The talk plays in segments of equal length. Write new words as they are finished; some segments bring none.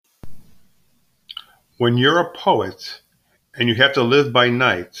When you're a poet and you have to live by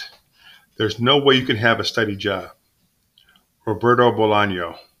night, there's no way you can have a steady job. Roberto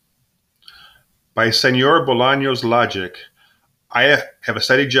Bolaño. By Senor Bolaño's logic, I have a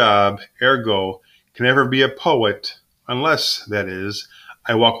steady job, ergo, can never be a poet unless, that is,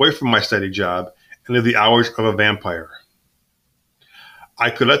 I walk away from my steady job and live the hours of a vampire. I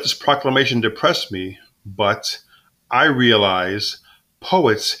could let this proclamation depress me, but I realize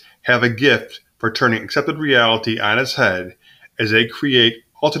poets have a gift for turning accepted reality on its head as they create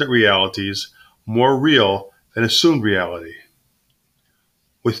alternate realities more real than assumed reality.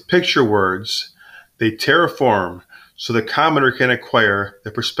 With picture words, they terraform so the commoner can acquire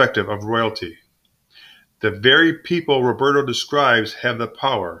the perspective of royalty. The very people Roberto describes have the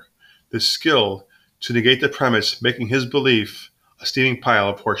power, the skill to negate the premise, making his belief a steaming pile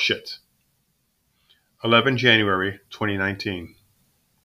of horse shit. 11 January 2019.